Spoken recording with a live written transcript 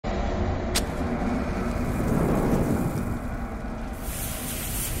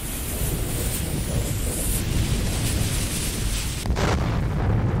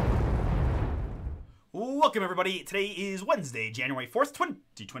Welcome, everybody. Today is Wednesday, January 4th,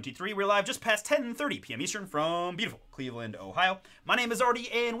 2023. We're live just past 10:30 p.m. Eastern from beautiful Cleveland, Ohio. My name is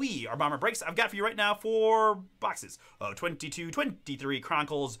Artie, and we are Bomber Breaks. I've got for you right now 4 boxes of 22-23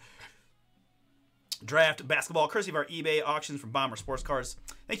 Chronicles Draft Basketball, courtesy of our eBay auctions from Bomber Sports Cars.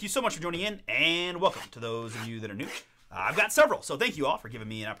 Thank you so much for joining in, and welcome to those of you that are new. I've got several, so thank you all for giving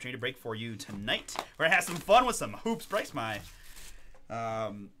me an opportunity to break for you tonight. We're going to have some fun with some hoops breaks.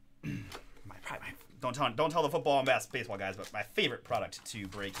 Don't tell the football and baseball guys, but my favorite product to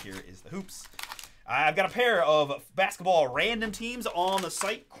break here is the hoops. I've got a pair of basketball random teams on the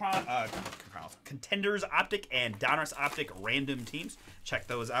site, Contenders Optic and Donruss Optic random teams. Check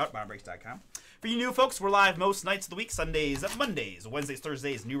those out, BomberBreaks.com. For you new folks, we're live most nights of the week, Sundays, Mondays, Wednesdays,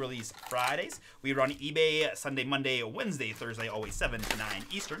 Thursdays, new release Fridays. We run eBay Sunday, Monday, Wednesday, Thursday, always 7 to 9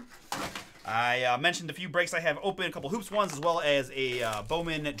 Eastern. I mentioned a few breaks I have open, a couple hoops ones, as well as a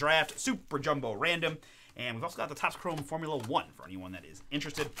Bowman Draft Super Jumbo Random. And we've also got the Topps Chrome Formula 1 for anyone that is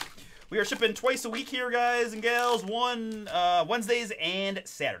interested. We are shipping twice a week here, guys and gals. Wednesdays and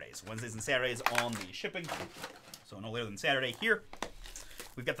Saturdays. Wednesdays and Saturdays on the shipping. So no later than Saturday here.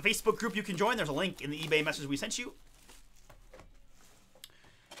 We've got the Facebook group you can join. There's a link in the eBay message we sent you.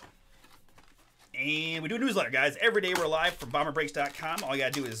 And we do a newsletter, guys. Every day we're live from BomberBreaks.com. All you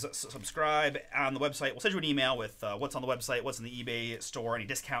got to do is subscribe on the website. We'll send you an email with what's on the website, what's in the eBay store, any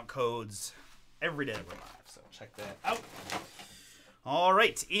discount codes. Every day we're live, so check that out. All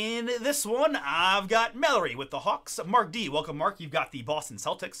right, in this one, I've got Mallory with the Hawks. Mark D, welcome, Mark. You've got the Boston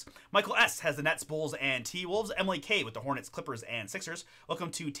Celtics. Michael S has the Nets, Bulls, and T-Wolves. Emily K with the Hornets, Clippers, and Sixers. Welcome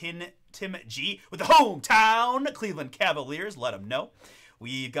to Tim G with the hometown Cleveland Cavaliers. Let them know.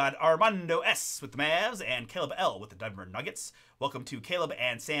 We've got Armando S with the Mavs and Caleb L with the Denver Nuggets. Welcome to Caleb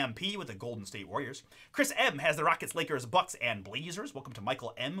and Sam P with the Golden State Warriors. Chris M has the Rockets, Lakers, Bucks, and Blazers. Welcome to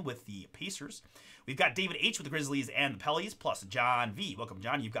Michael M with the Pacers. We've got David H with the Grizzlies and the Pellies, plus John V. Welcome,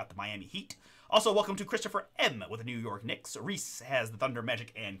 John. You've got the Miami Heat. Also, welcome to Christopher M with the New York Knicks. Reese has the Thunder,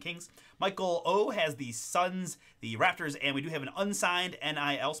 Magic, and Kings. Michael O has the Suns, the Raptors, and we do have an unsigned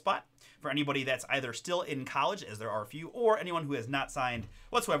NIL spot for anybody that's either still in college, as there are a few, or anyone who has not signed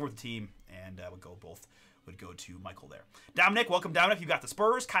whatsoever with the team, and would go to Michael there. Dominic, welcome, Dominic. You've got the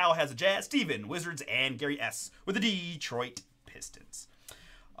Spurs. Kyle has the Jazz, Steven, Wizards, and Gary S with the Detroit Pistons.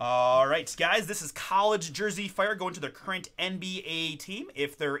 All right, guys, this is College Jersey Fire going to their current NBA team.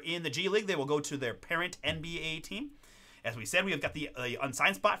 If they're in the G League, they will go to their parent NBA team. As we said, we have got the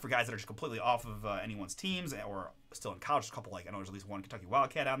unsigned spot for guys that are just completely off of anyone's teams or still in college. A couple, I know there's at least one Kentucky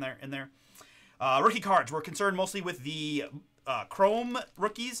Wildcat in there. Rookie cards, we're concerned mostly with the Chrome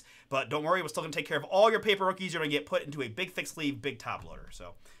rookies, but don't worry, we're still going to take care of all your paper rookies. You're going to get put into a big, thick sleeve, big top loader.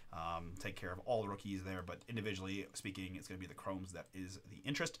 So take care of all the rookies there, but individually speaking, it's going to be the Chromes that is the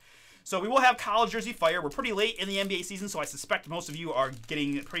interest. So we will have College Jersey Fire. We're pretty late in the NBA season, so I suspect most of you are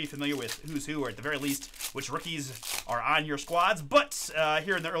getting pretty familiar with who's who, or at the very least, which rookies are on your squads. But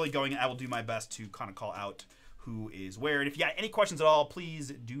here in the early going, I will do my best to kind of call out who is where. And if you got any questions at all,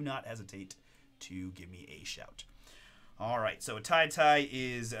 please do not hesitate to give me a shout. All right, so Ty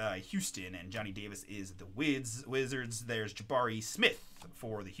is Houston, and Johnny Davis is the Wizards. There's Jabari Smith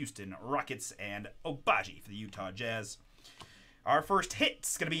for the Houston Rockets, and Obaji for the Utah Jazz. Our first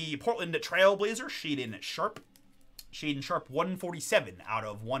hit's going to be Portland Trailblazer, Shaden Sharp. Shaden Sharp, 147 out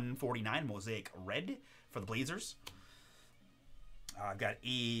of 149, Mosaic Red for the Blazers. I've got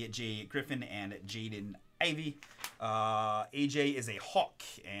A.J. Griffin and Jaden Ivey. A.J. is a Hawk,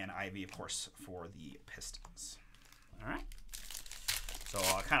 and Ivey, of course, for the Pistons. All right. So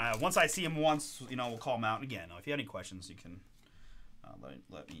kind of once I see him once, we'll call him out. And again, if you have any questions, you can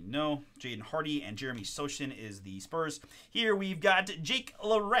let me know. Jaden Hardy and Jeremy Sochin is the Spurs. Here we've got Jake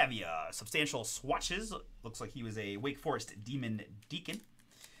LaRavia. Substantial swatches. Looks like he was a Wake Forest Demon Deacon.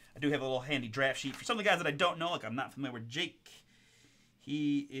 I do have a little handy draft sheet. For some of the guys that I don't know, like I'm not familiar with Jake,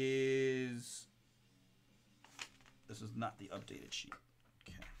 he is... This is not the updated sheet.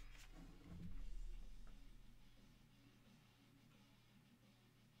 Okay.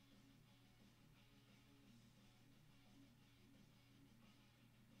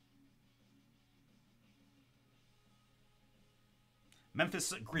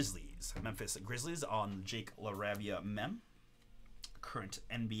 Memphis Grizzlies on Jake LaRavia Mem, current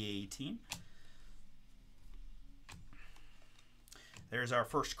NBA team. There's our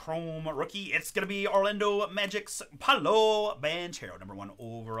first Chrome rookie. It's going to be Orlando Magic's Paolo Banchero, #1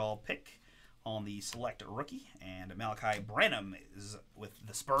 overall pick on the select rookie. And Malachi Branham is with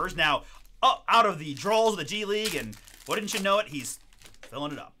the Spurs. Now, out of the draws of the G League, and wouldn't you know it, he's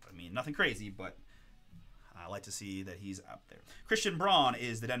filling it up. I mean, nothing crazy, but like to see that he's up there. Christian Braun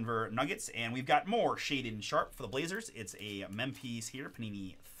is the Denver Nuggets, and we've got more Shaden Sharp for the Blazers. It's a Memphis here,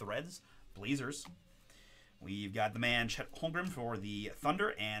 Panini Threads, Blazers. We've got the man Chet Holmgren for the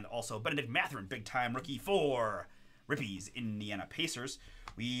Thunder, and also Benedict Mathurin, big-time rookie for Rippies, Indiana Pacers.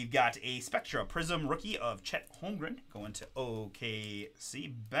 We've got a Spectra Prism rookie of Chet Holmgren going to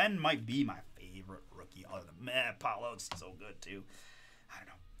OKC. Ben might be my favorite rookie, other than Paolo. It's so good, too. I don't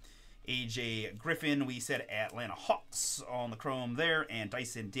know. AJ Griffin, we said Atlanta Hawks on the chrome there, and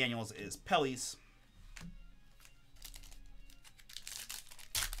Dyson Daniels is Pellies.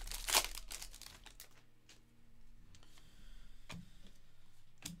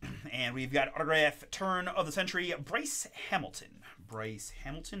 And we've got autograph turn of the century, Bryce Hamilton. Bryce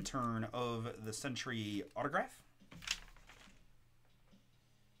Hamilton, turn of the century autograph.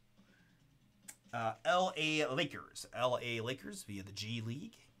 LA Lakers. LA Lakers via the G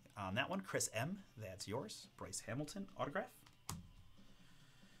League. On that one, Chris M. That's yours. Bryce Hamilton autograph.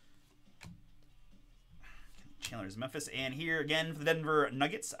 Chandler's Memphis. And here again for the Denver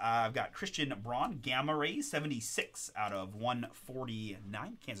Nuggets, I've got Christian Braun, Gamma Ray, 76 out of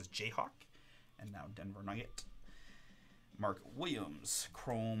 149. Kansas Jayhawk. And now Denver Nugget. Mark Williams,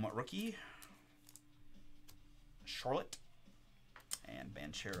 Chrome rookie. Charlotte. And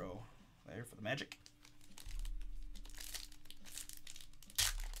Banchero there for the Magic.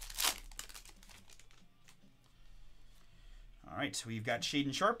 All right, we've got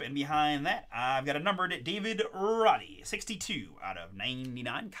Shaden Sharp, and behind that, I've got a numbered David Roddy, 62 out of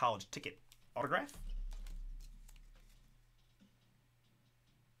 99, college ticket autograph.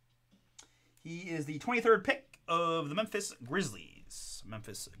 He is the 23rd pick of the Memphis Grizzlies.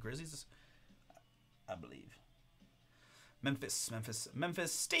 Memphis Grizzlies, I believe. Memphis.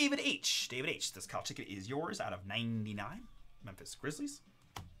 David H. David H. This college ticket is yours out of 99. Memphis Grizzlies.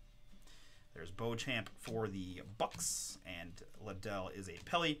 There's Beauchamp for the Bucks, and Liddell is a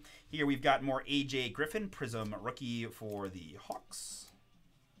Pelly. Here we've got more AJ Griffin, Prism rookie for the Hawks.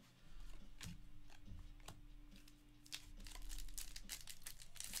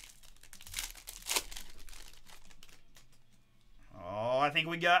 Oh, I think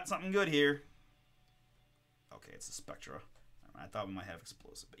we got something good here. Okay, it's a Spectra. I thought we might have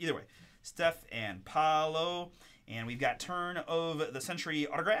Explosive. But either way, Steph and Paolo. And we've got turn of the century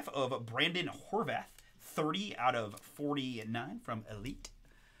autograph of Brandon Horvath, 30 out of 49 from Elite.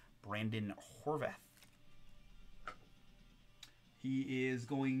 Brandon Horvath. He is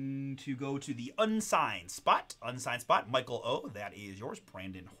going to go to the unsigned spot. Unsigned spot, Michael O. That is yours,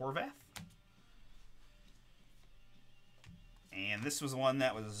 Brandon Horvath. And this was one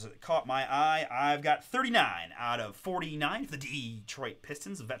that caught my eye. I've got 39 out of 49 for the Detroit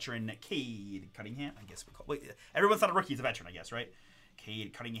Pistons. Veteran Cade Cunningham. I guess we call. Wait, everyone's not a rookie. He's a veteran, I guess, right?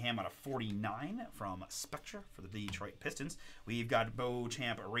 Cade Cunningham out of 49 from Spectra for the Detroit Pistons. We've got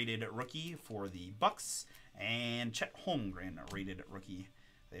Beauchamp rated rookie for the Bucks, and Chet Holmgren rated rookie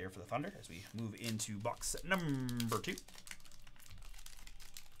there for the Thunder as we move into box number 2.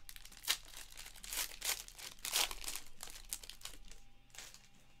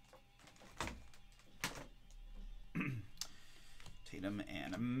 Tatum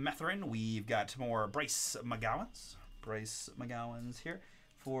and Mathurin. We've got more Bryce McGowans. Bryce McGowans here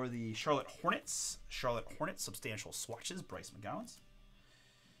for the Charlotte Hornets. Charlotte Hornets, substantial swatches. Bryce McGowans.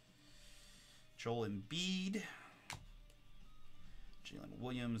 Joel Embiid. Jalen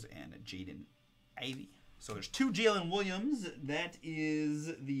Williams and Jaden Ivey. So there's 2 Jalen Williams. That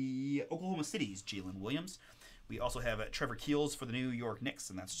is the Oklahoma City's Jalen Williams. We also have Trevor Keels for the New York Knicks,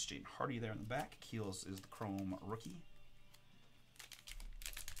 and that's Jaden Hardy there in the back. Keels is the Chrome rookie.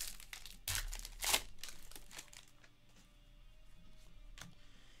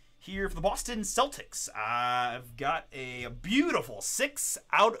 Here for the Boston Celtics, I've got a beautiful 6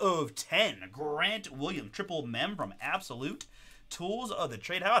 out of 10. Grant Williams, triple mem from Absolute Tools of the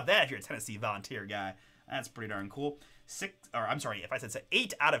Trade. How about that if you're a Tennessee Volunteer guy? That's pretty darn cool. 8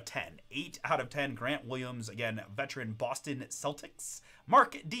 out of 10. 8 out of 10. Grant Williams, again, veteran Boston Celtics.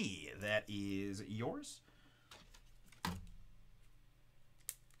 Mark D, that is yours.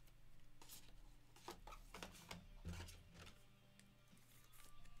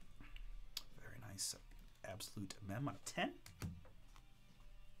 Absolute mem out of 10.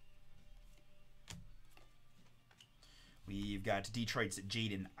 We've got Detroit's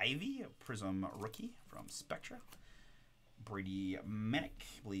Jaden Ivey, a Prism rookie from Spectra. Brady Manick,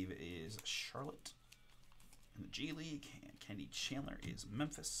 I believe, is Charlotte in the G League. And Kenny Chandler is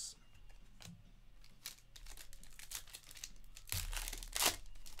Memphis.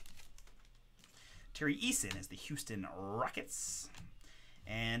 Terry Eason is the Houston Rockets.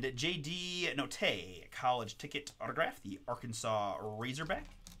 And J.D. Notte, college ticket autograph, the Arkansas Razorback.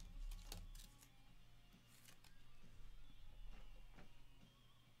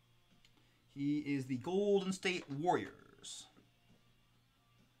 He is the Golden State Warriors.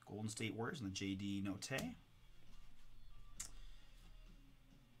 Golden State Warriors and the J.D. Notte.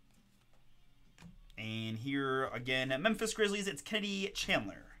 And here again, Memphis Grizzlies, it's Kennedy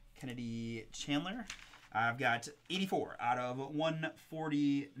Chandler. Kennedy Chandler. I've got 84 out of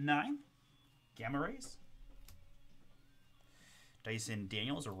 149. Gamma Rays. Dyson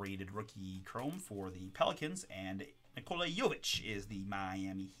Daniels, a rated rookie chrome for the Pelicans. And Nikola Jovic is the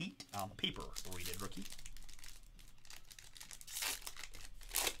Miami Heat on the paper rated rookie.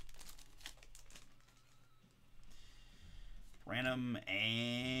 Random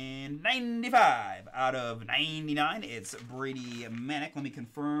and 95 out of 99. It's Brady Manick. Let me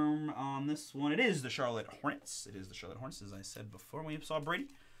confirm on this one. It is the Charlotte Hornets. It is the Charlotte Hornets, as I said before when we saw Brady.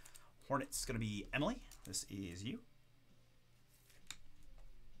 Hornets going to be Emily. This is you.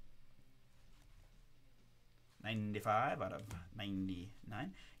 95 out of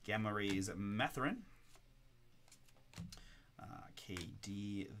 99. Gamma Rays Matherin.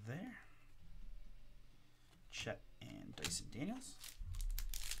 KD there. Chet and Dyson Daniels.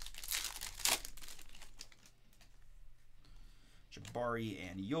 Jabari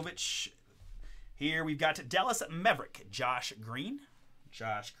and Jovic. Here we've got Dallas Maverick, Josh Green.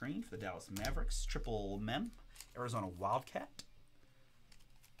 Josh Green for the Dallas Mavericks. Triple Mem. Arizona Wildcat.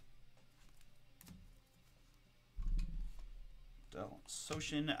 Del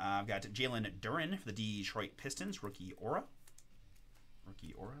Soshin. I've got Jalen Duren for the Detroit Pistons. Rookie Aura.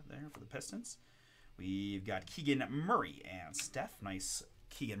 Rookie Aura there for the Pistons. We've got Keegan Murray and Steph. Nice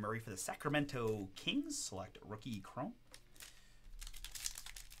Keegan Murray for the Sacramento Kings. Select rookie chrome.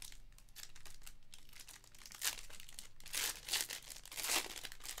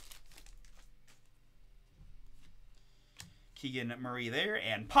 Keegan Murray there.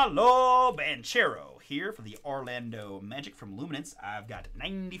 And Paolo Banchero here for the Orlando Magic from Luminance. I've got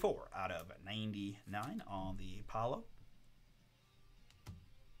 94 out of 99 on the Paolo.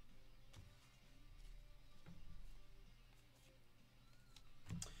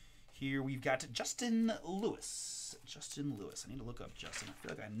 Here we've got Justin Lewis. Justin Lewis. I need to look up Justin. I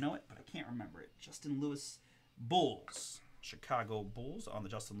feel like I know it, but I can't remember it. Justin Lewis Bulls. Chicago Bulls on the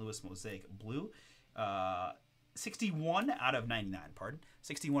Justin Lewis Mosaic Blue. 61 out of 99, pardon.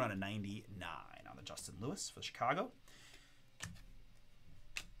 61 out of 99 on the Justin Lewis for Chicago.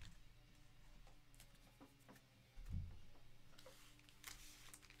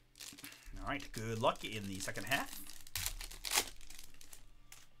 All right, good luck in the second half.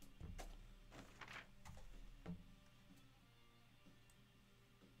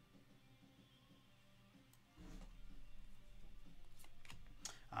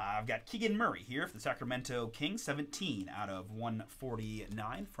 I've got Keegan Murray here for the Sacramento Kings, 17 out of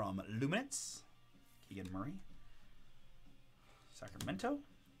 149 from Luminance. Keegan Murray, Sacramento.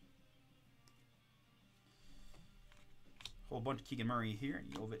 Whole bunch of Keegan Murray here,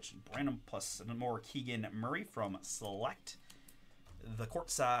 Jovic and Branham, plus more Keegan Murray from Select. The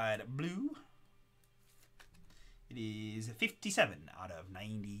Courtside Blue. It is 57 out of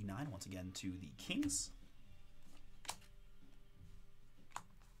 99, once again to the Kings.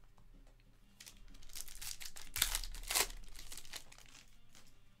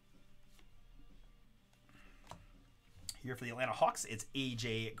 Here for the Atlanta Hawks, it's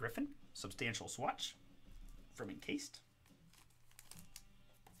A.J. Griffin. Substantial swatch from Encased.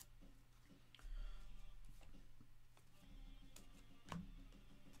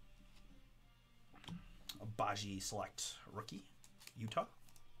 A Baji Select rookie, Utah.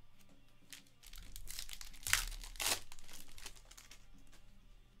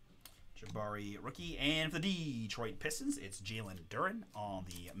 Jabari rookie. And for the Detroit Pistons, it's Jalen Duren on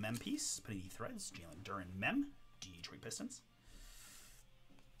the Mem piece. Panini Threads, Jalen Duren Mem. Detroit Pistons.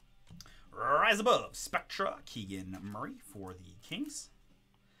 Rise Above, Spectra, Keegan Murray for the Kings.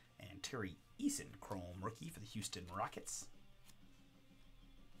 And Terry Eason, Chrome rookie for the Houston Rockets.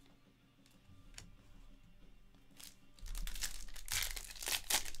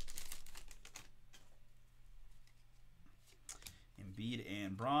 Embiid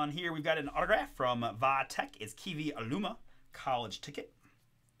and Braun. Here we've got an autograph from Vatek. It's Kiwi Aluma, college ticket.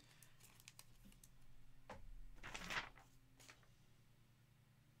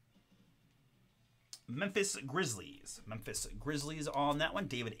 Memphis Grizzlies. Memphis Grizzlies on that one.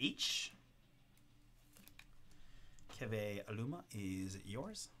 David H. Keve Aluma is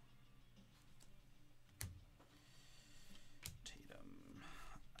yours. Tatum,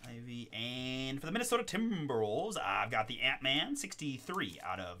 Ivy, and And for the Minnesota Timberwolves, I've got the Ant-Man, 63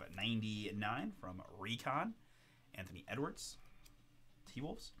 out of 99 from Recon. Anthony Edwards,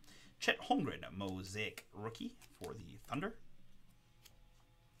 T-Wolves. Chet Holmgren, Mosaic rookie for the Thunder.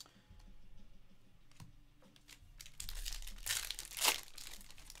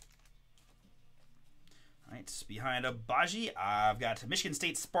 All right, behind Abaji, I've got Michigan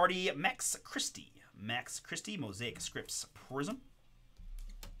State Sparty, Max Christie. Max Christie, Mosaic Scripts Prism.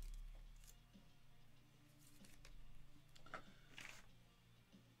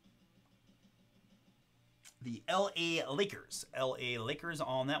 The LA Lakers. LA Lakers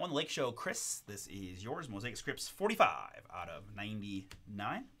on that one. Lake Show Chris, this is yours. Mosaic Scripts 45 out of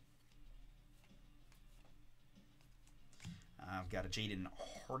 99. I've got a Jaden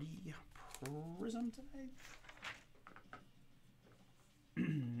Hardy Prism today.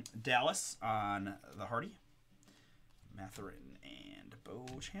 Dallas on the Hardy. Matherin and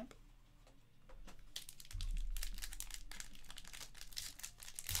Beauchamp.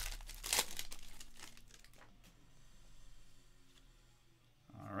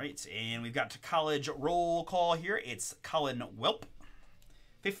 All right, and we've got college roll call here. It's Colin Welp.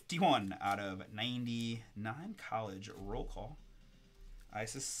 51 out of 99 college roll call. I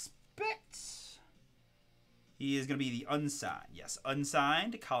suspect he is going to be the unsigned. Yes,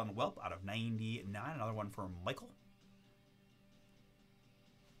 unsigned Colin Welp out of 99. Another one for Michael.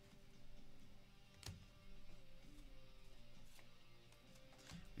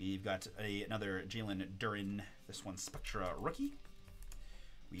 We've got another Jalen Duren. This one Spectra rookie.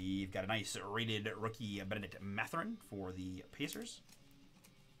 We've got a nice rated rookie Benedict Matherin for the Pacers.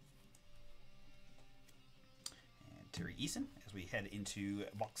 And Terry Eason as we head into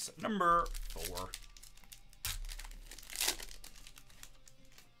box number 4.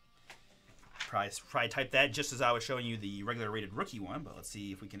 Probably type that just as I was showing you the regular rated rookie one, but let's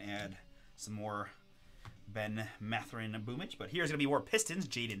see if we can add some more Ben Matherin boomage. But here's going to be more Pistons.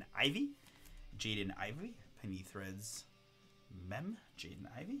 Jaden Ivey. Jaden Ivey. Penny Threads Mem. Jaden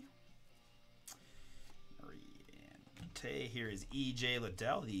Ivey. Here is E.J.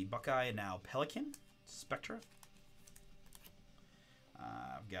 Liddell, the Buckeye, and now Pelican. Spectra.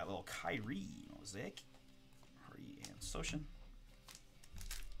 I've got a little Kyrie Mosaic. Hardy and Soshin.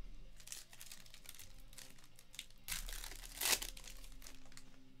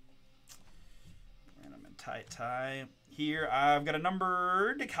 Random and tie. Here I've got a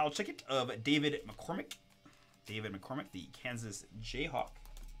numbered college ticket of David McCormick. David McCormick, the Kansas Jayhawk.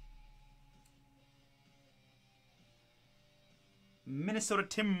 Minnesota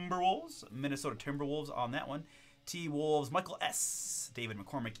Timberwolves. Minnesota Timberwolves on that one. T-Wolves, Michael S. David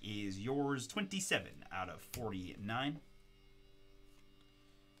McCormick is yours. 27 out of 49.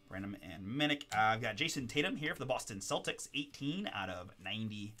 Branham and Minnick. I've got Jason Tatum here for the Boston Celtics. 18 out of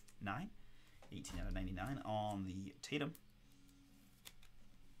 99. 18 out of 99 on the Tatum.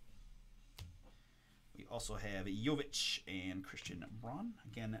 We also have Jovic and Christian Braun.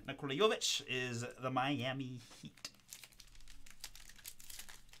 Again, Nikola Jovic is the Miami Heat.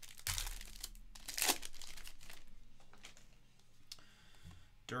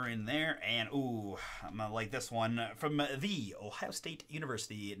 During there, and ooh, I'm gonna like this one from the Ohio State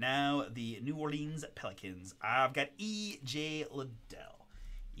University. Now the New Orleans Pelicans. I've got E.J. Liddell.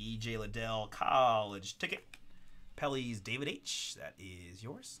 E.J. Liddell college ticket. Pelly's David H. That is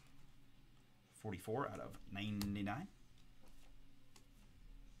yours. 44 out of 99.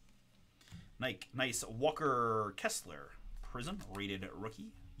 Nice Walker Kessler Prism rated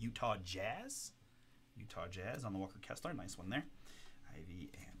rookie. Utah Jazz. Utah Jazz on the Walker Kessler. Nice one there.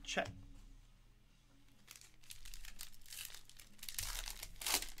 Ivy and Chet.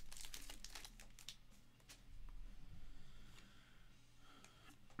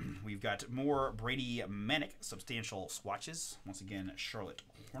 We've got more Brady Manic substantial swatches. Once again, Charlotte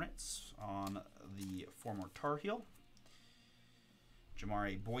Hornets on the former Tar Heel.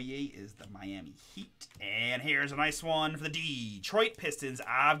 Jamari Boye is the Miami Heat. And here's a nice one for the Detroit Pistons.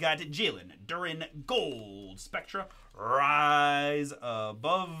 I've got Jalen Duren Gold Spectra. Rise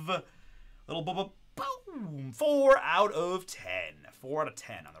above. Little boom. 4 out of 10. 4 out of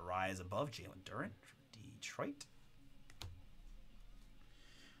 10 on the rise above Jalen Duren for Detroit.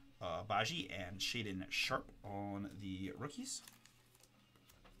 Baji and Shaden Sharp on the rookies.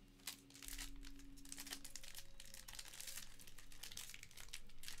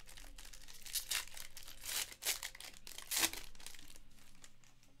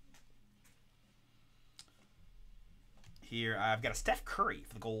 Here, I've got a Steph Curry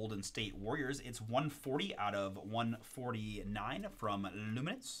for the Golden State Warriors. It's 140 out of 149 from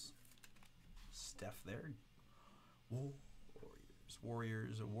Luminance. Steph there.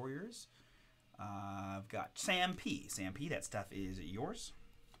 Warriors. I've got Sam P. Sam P, that stuff is yours.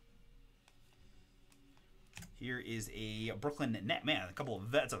 Here is a Brooklyn Net. Man, a couple of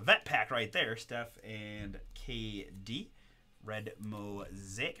vets. A vet pack right there. Steph and KD. Red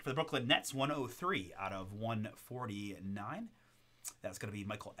Mosaic. For the Brooklyn Nets, 103 out of 149. That's going to be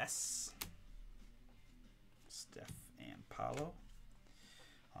Michael S. Steph and Paolo.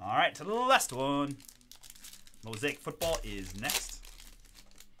 All right, to the last one. Mosaic Football is next.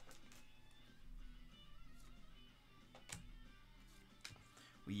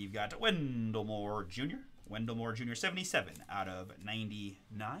 We've got Wendell Moore Jr. Wendell Moore Jr. 77 out of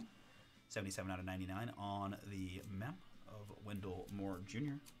 99. 77 out of 99 on the mem of Wendell Moore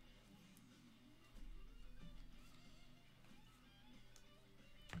Jr.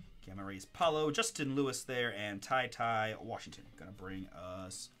 Gamma Rays Paulo, Justin Lewis there, and Ty Washington. Gonna bring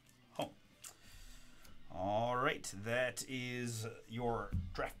us home. All right, that is your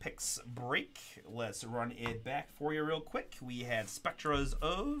draft picks break. Let's run it back for you real quick. We had Spectras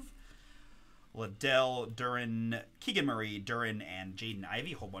of Liddell, Duran, Keegan Murray, Duran, and Jaden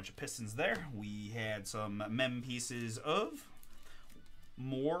Ivey. A whole bunch of Pistons there. We had some mem pieces of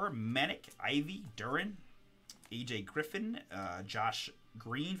Moore, Manic, Ivy, Duran, AJ Griffin, Josh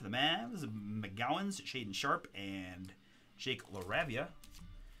Green for the Mavs, McGowan's, Shaden Sharp, and Jake LaRavia.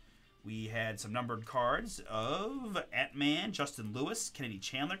 We had some numbered cards of Ant-Man, Justin Lewis, Kennedy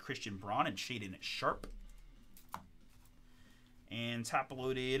Chandler, Christian Braun, and Shaden Sharp. And top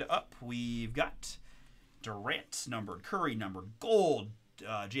loaded up, we've got Durant, numbered Curry, numbered Gold,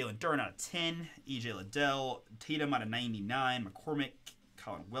 Jalen Duren out of 10, EJ Liddell, Tatum out of 99, McCormick,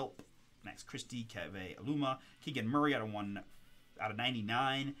 Colin Welp, Max Christie, Keve Aluma, Keegan Murray out of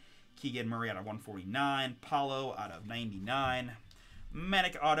 99, Keegan Murray out of 149, Paulo out of 99,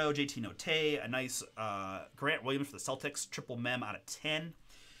 Manic Auto, JT Notte, a nice Grant Williams for the Celtics, triple mem out of 10.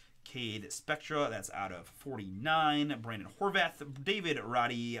 Cade Spectra, that's out of 49. Brandon Horvath, David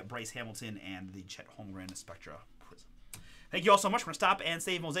Roddy, Bryce Hamilton, and the Chet Holmgren Spectra Prism. Thank you all so much. We're going to stop and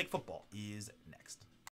save. Mosaic Football is